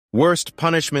Worst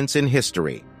punishments in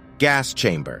history. Gas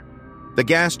chamber. The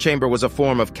gas chamber was a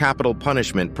form of capital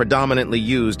punishment predominantly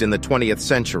used in the 20th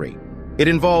century. It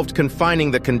involved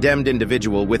confining the condemned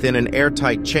individual within an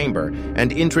airtight chamber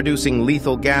and introducing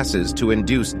lethal gases to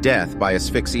induce death by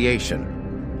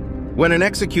asphyxiation. When an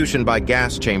execution by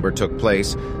gas chamber took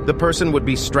place, the person would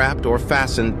be strapped or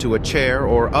fastened to a chair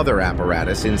or other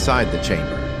apparatus inside the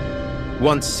chamber.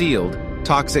 Once sealed,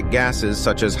 toxic gases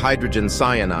such as hydrogen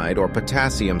cyanide or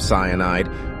potassium cyanide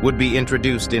would be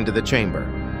introduced into the chamber.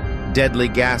 Deadly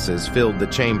gases filled the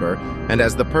chamber, and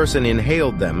as the person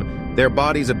inhaled them, their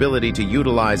body's ability to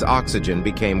utilize oxygen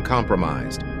became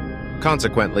compromised.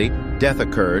 Consequently, death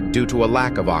occurred due to a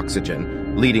lack of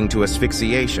oxygen, leading to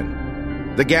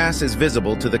asphyxiation. The gas is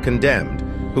visible to the condemned,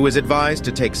 who is advised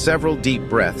to take several deep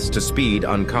breaths to speed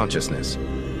unconsciousness.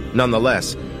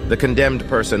 Nonetheless, the condemned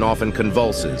person often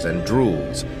convulses and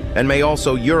drools, and may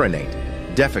also urinate,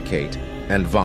 defecate, and vomit.